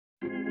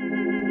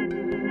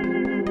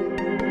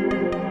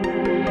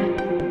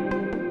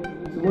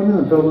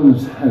of the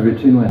problems I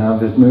routinely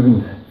have is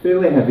moving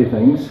fairly heavy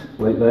things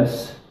like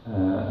this.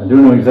 I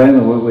don't know exactly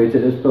what weight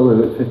it is,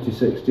 probably about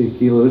 50-60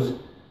 kilos.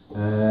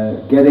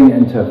 Getting it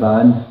into a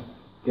van,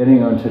 getting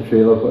it onto a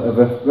trailer,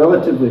 whatever.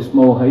 Relatively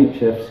small height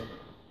shifts,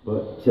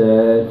 but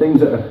things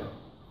that are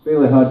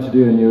fairly hard to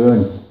do on your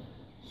own.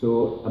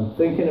 So I'm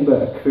thinking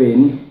about a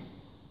crane.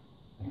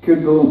 I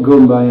could go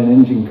and buy an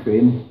engine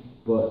crane,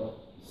 but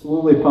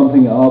slowly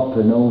pumping it up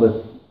and all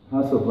the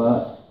hassle of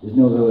that is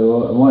not really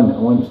what I want. I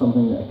want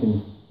something that I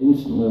can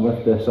instantly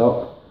lift this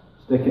up,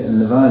 stick it in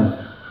the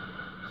van.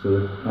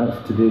 So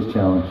that's today's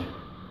challenge.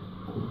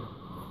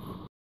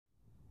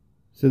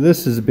 So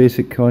this is the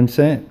basic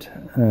concept.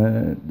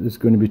 There's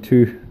going to be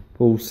two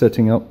poles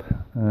sitting up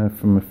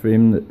from a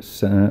frame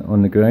that's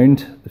on the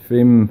ground. The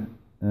frame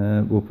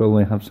will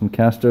probably have some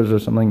casters or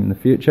something in the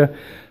future,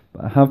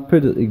 but I have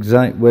put it the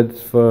exact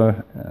width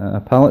for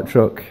a pallet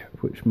truck,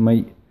 which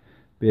might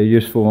be a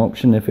useful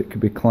option if it could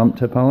be clamped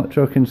to a pallet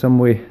truck in some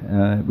way.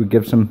 It would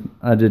give some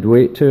added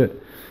weight to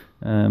it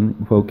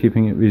while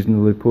keeping it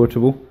reasonably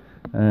portable.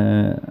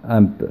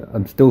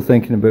 I'm still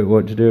thinking about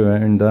what to do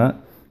around that,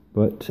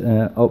 but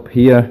up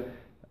here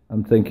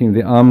I'm thinking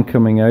the arm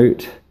coming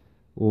out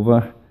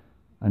over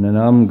and an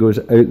arm goes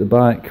out the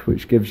back,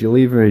 which gives you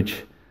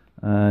leverage,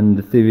 and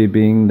the theory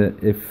being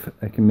that if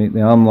I can make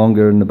the arm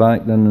longer in the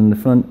back than in the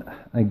front,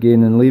 I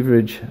gain in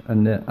leverage,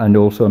 and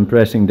also I'm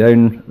pressing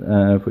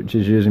down, which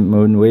is using my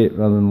own weight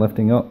rather than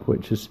lifting up,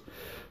 which is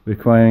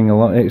requiring a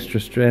lot extra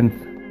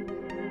strength.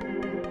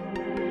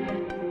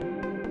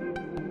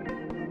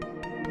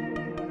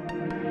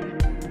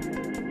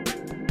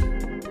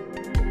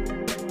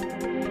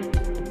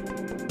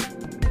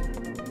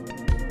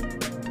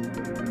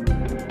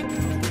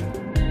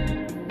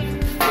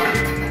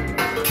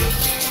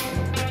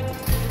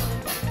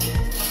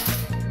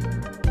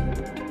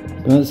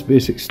 That's the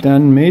basic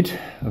stand made.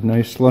 I've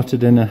now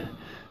slotted in a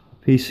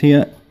piece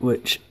here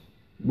which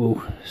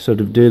will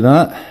sort of do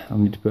that. I'll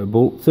need to put a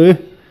bolt through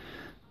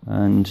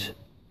and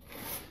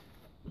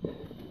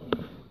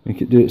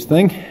make it do its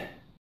thing.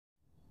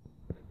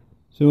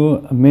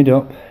 So I've made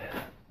up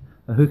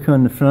a hook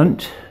on the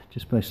front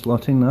just by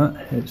slotting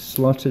that. It's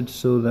slotted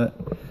so that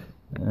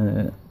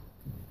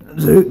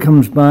as the hook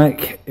comes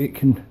back it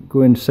can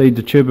go inside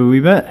the tube a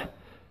wee bit.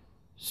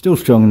 Still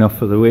strong enough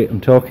for the weight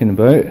I'm talking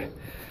about.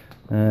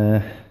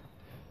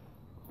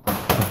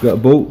 I've got a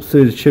bolt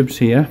through the tubes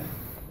here,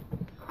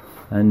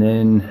 and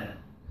then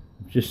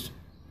I've just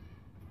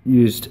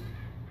used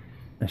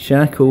a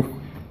shackle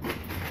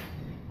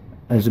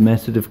as a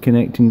method of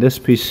connecting this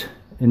piece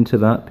into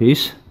that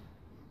piece,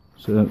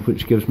 so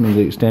which gives me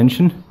the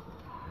extension.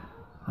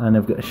 And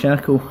I've got a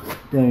shackle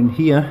down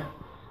here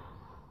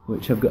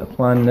which I've got a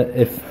plan that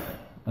if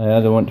I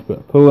either want to put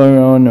a puller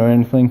on or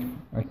anything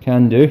I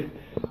can do,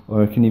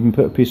 or I can even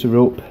put a piece of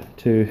rope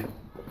to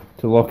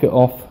lock it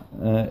off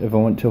if I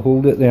want to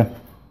hold it there.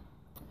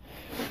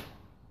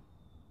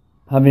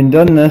 Having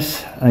done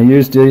this, I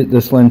used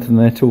this length of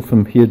metal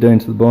from here down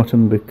to the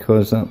bottom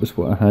because that was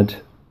what I had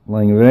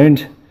lying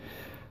around,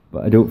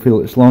 but I don't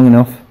feel it's long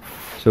enough,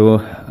 so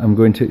I'm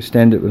going to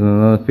extend it with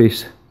another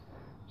piece,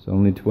 so I'll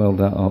need to weld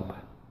that up.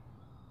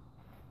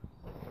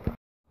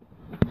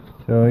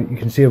 So you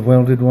can see I've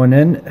welded one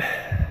in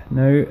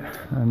now,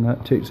 and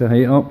that takes the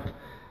height up.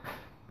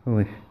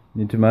 Probably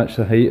need to match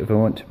the height if I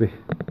want to be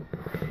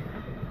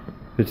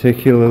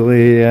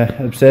particularly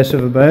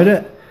obsessive about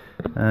it.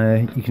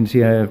 You can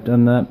see how I've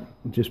done that.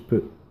 I've just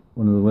put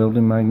one of the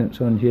welding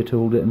magnets on here to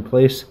hold it in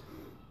place.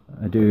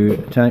 I do a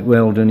tack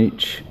weld on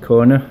each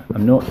corner.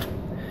 I'm not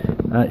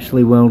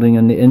actually welding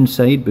on the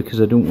inside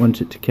because I don't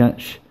want it to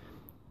catch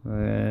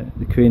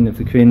the crane. If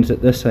the crane's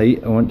at this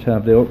height, I want to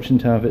have the option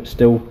to have it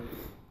still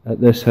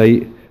at this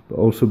height, but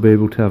also be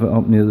able to have it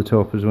up near the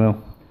top as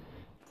well.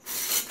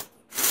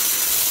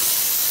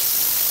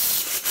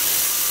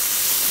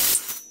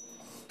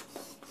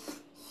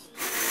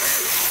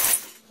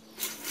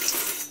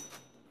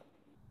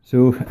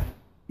 So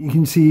you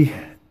can see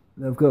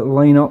I've got the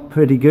line up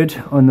pretty good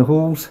on the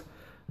holes.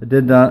 I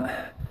did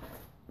that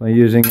by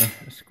using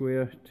a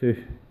square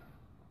to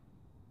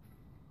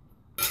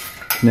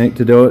connect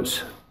the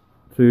dots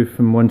through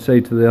from one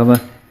side to the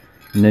other,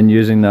 and then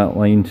using that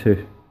line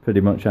to pretty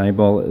much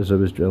eyeball it as I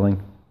was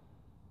drilling.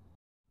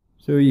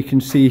 So you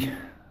can see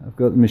I've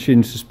got the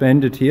machine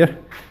suspended here.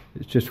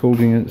 It's just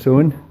holding its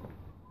own.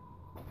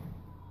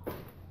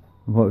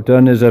 And what I've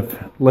done is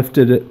I've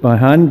lifted it by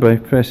hand by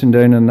pressing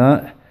down on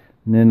that,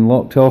 and then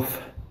locked off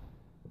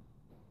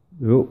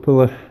the rope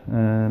puller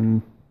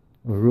or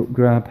rope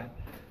grab,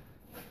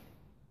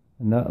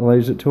 and that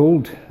allows it to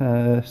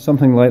hold.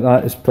 Something like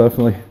that is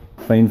perfectly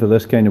fine for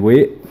this kind of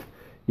weight,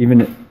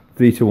 even at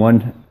 3 to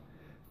 1,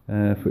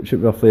 which it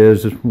roughly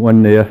is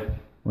 1 there,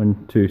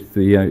 1, 2,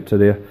 3 out to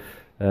there.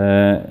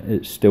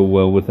 It's still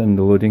well within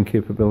the loading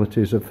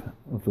capabilities of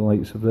the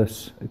likes of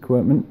this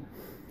equipment.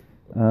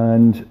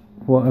 And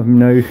what I'm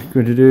now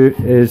going to do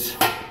is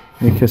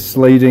make a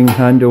sliding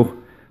handle,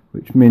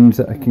 which means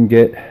that I can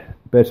get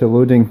better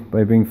loading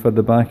by being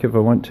further back if I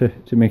want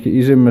to make it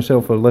easier on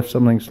myself or lift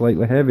something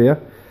slightly heavier.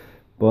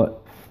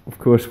 But of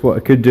course what I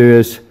could do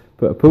is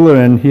put a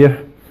puller in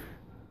here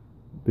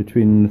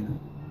between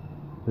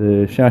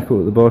the shackle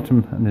at the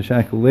bottom and the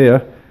shackle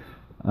there,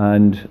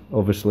 and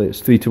obviously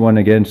it's 3-to-1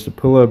 against the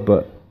puller,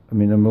 but I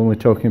mean I'm only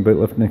talking about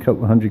lifting a couple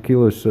of 100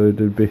 kilos, so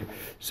there'd be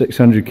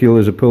 600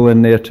 kilos of pull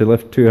in there to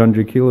lift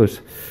 200 kilos,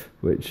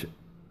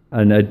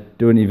 and I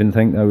don't even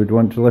think I would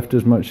want to lift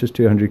as much as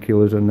 200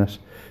 kilos on this.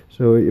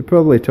 So you're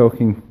probably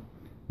talking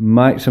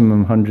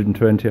maximum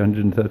 120,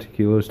 130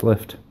 kilos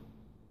lift.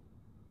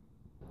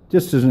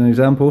 Just as an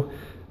example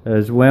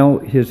as well,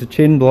 here's a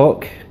chain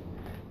block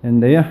in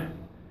there,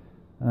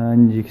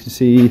 and you can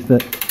see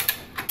that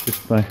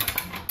just by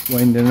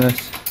winding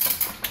this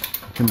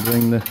I can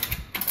bring the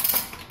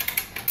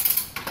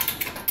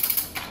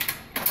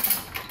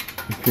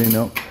crane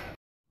up.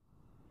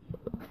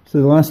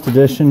 So the last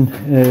addition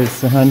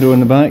is the handle on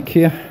the back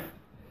here.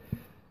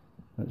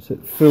 That's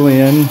it fully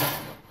in,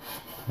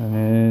 and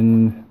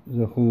then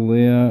there's a hole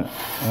there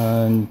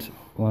and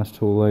last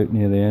hole out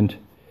near the end.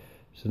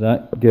 So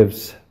that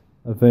gives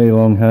a very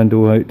long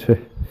handle out to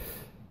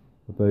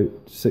about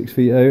 6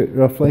 feet out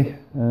roughly,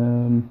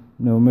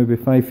 no, maybe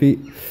 5 feet,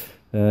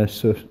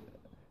 so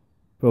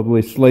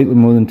probably slightly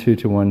more than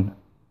 2-to-1.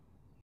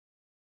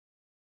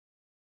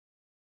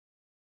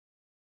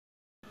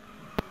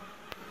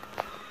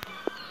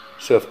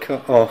 So I've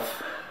cut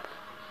off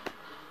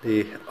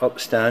the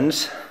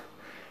upstands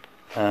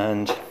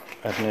and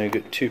I've now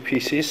got 2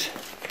 pieces.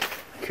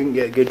 I couldn't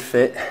get a good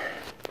fit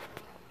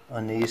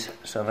on these,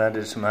 so I've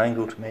added some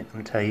angle to make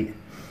them tight,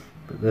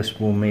 but this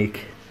will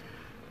make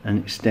an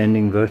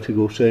extending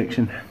vertical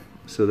section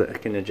so that I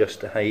can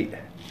adjust the height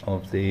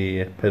of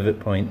the pivot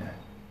point.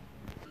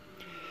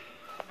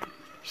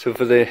 So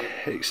for the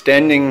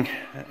extending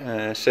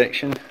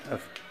section,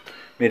 I've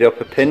made up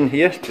a pin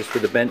here just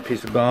with a bent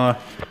piece of bar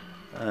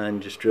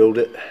and just drilled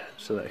it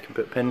so that I can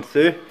put a pin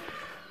through.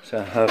 So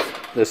I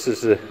have, this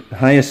is the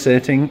highest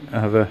setting, I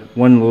have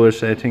one lower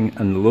setting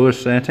and the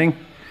lowest setting.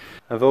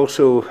 I've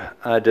also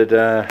added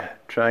a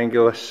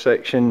triangular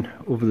section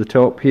over the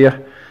top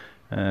here,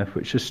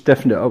 which has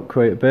stiffened it up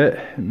quite a bit.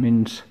 It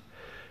means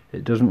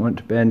it doesn't want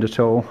to bend at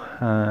all,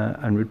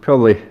 and would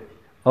probably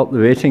up the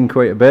rating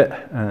quite a bit.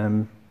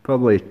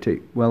 Probably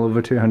take well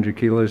over 200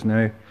 kilos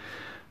now,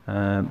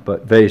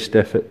 but very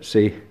stiff at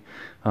say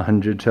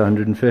 100 to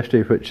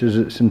 150, which is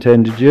its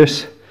intended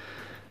use.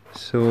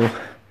 So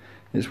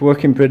it's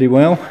working pretty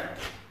well.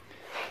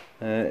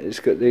 It's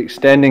got the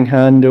extending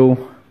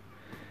handle.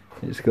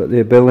 It's got the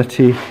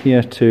ability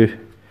here to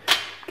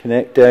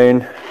connect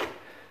down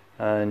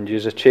and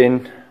use a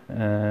chain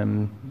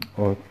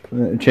or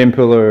chain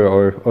puller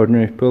or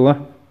ordinary puller,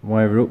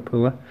 wire rope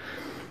puller.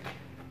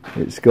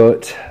 It's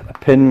got a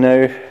pin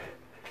now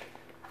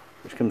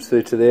which comes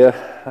through to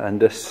there, and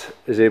this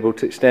is able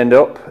to extend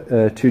up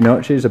 2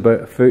 notches about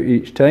 1 foot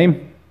each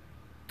time,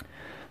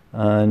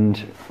 and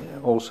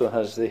it also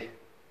has the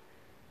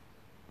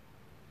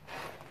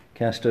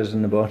casters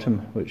in the bottom,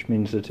 which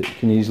means that it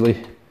can easily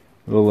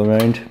roll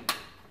around,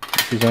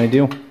 which is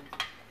ideal.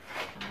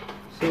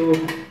 So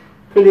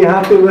pretty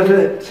happy with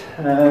it.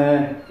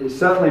 It's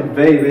certainly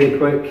very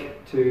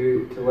quick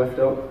to lift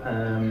up.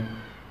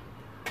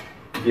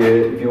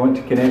 If you want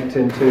to connect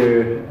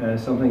into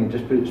something,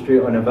 just put it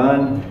straight on a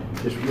van,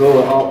 just roll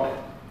it up,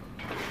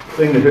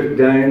 bring the hook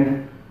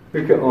down,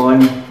 hook it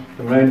on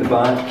from round the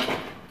back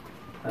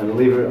and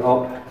lever it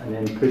up, and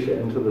then push it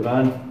into the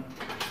van,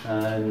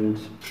 and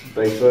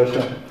vice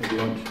versa if you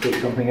want to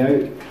take something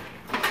out.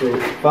 So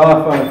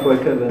far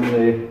quicker than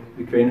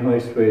the crane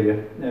hoist, where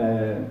you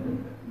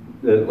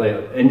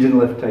the engine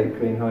lift type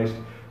crane hoist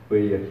where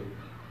you're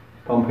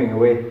pumping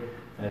away.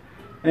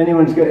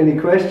 Anyone's got any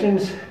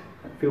questions,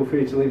 feel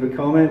free to leave a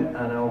comment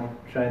and I'll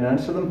try and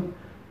answer them.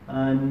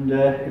 And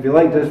if you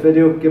liked this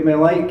video, give me a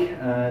like,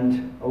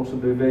 and also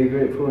be very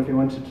grateful if you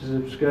wanted to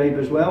subscribe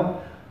as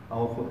well.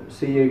 I'll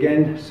see you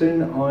again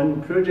soon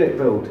on Project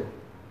Build.